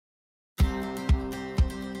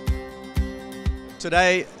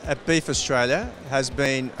Today at Beef Australia has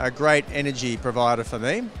been a great energy provider for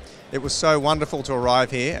me. It was so wonderful to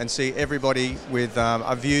arrive here and see everybody with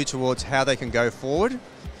a view towards how they can go forward.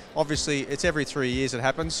 Obviously, it's every 3 years it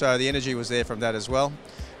happens, so the energy was there from that as well.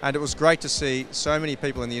 And it was great to see so many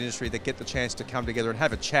people in the industry that get the chance to come together and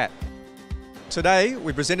have a chat. Today,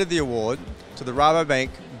 we presented the award to the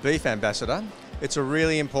Rabobank Beef Ambassador. It's a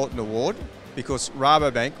really important award because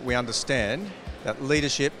Rabobank, we understand that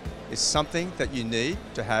leadership is something that you need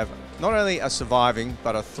to have not only a surviving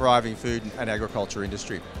but a thriving food and agriculture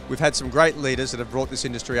industry. We've had some great leaders that have brought this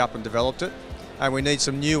industry up and developed it, and we need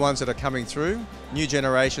some new ones that are coming through, new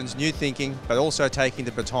generations, new thinking, but also taking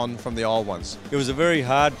the baton from the old ones. It was a very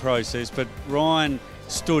hard process, but Ryan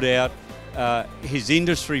stood out. His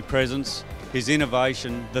industry presence, his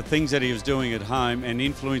innovation, the things that he was doing at home and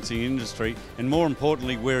influencing industry, and more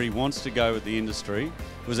importantly where he wants to go with the industry,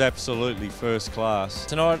 was absolutely first class.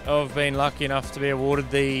 Tonight I've been lucky enough to be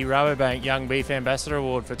awarded the Rabobank Young Beef Ambassador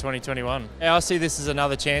Award for 2021. I see this as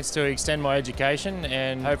another chance to extend my education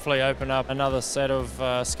and hopefully open up another set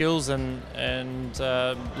of skills and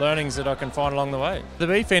learnings that I can find along the way. The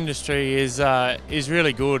beef industry is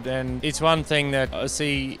really good, and it's one thing that I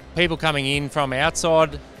see people coming in from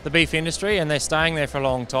outside the beef industry and they're staying there for a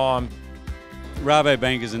long time.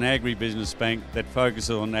 Rabobank is an agribusiness bank that focuses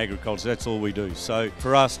on agriculture. That's all we do. So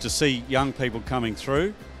for us to see young people coming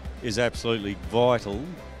through is absolutely vital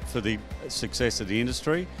for the success of the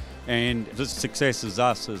industry, and the success is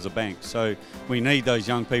us as a bank. So we need those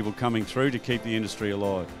young people coming through to keep the industry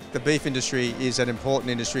alive. The beef industry is an important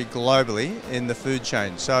industry globally in the food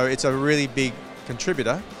chain, so it's a really big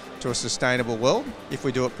contributor to a sustainable world if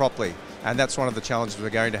we do it properly, and that's one of the challenges we're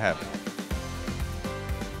going to have.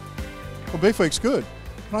 Well, Beef Week's good.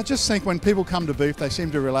 And I just think when people come to beef, they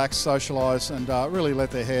seem to relax, socialise and really let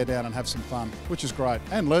their hair down and have some fun, which is great,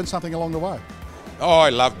 and learn something along the way. Oh, I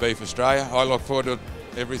love Beef Australia. I look forward to it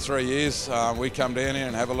every 3 years. We come down here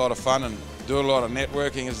and have a lot of fun and do a lot of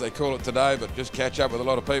networking, as they call it today, but just catch up with a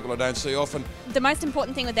lot of people I don't see often. The most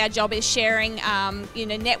important thing with our job is sharing,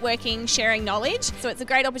 networking, sharing knowledge. So it's a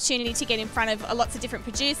great opportunity to get in front of lots of different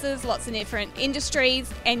producers, lots of different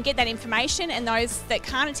industries, and get that information. And those that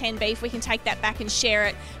can't attend beef, we can take that back and share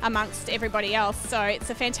it amongst everybody else. So it's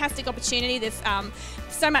a fantastic opportunity. There's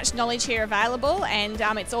so much knowledge here available, and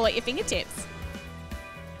it's all at your fingertips.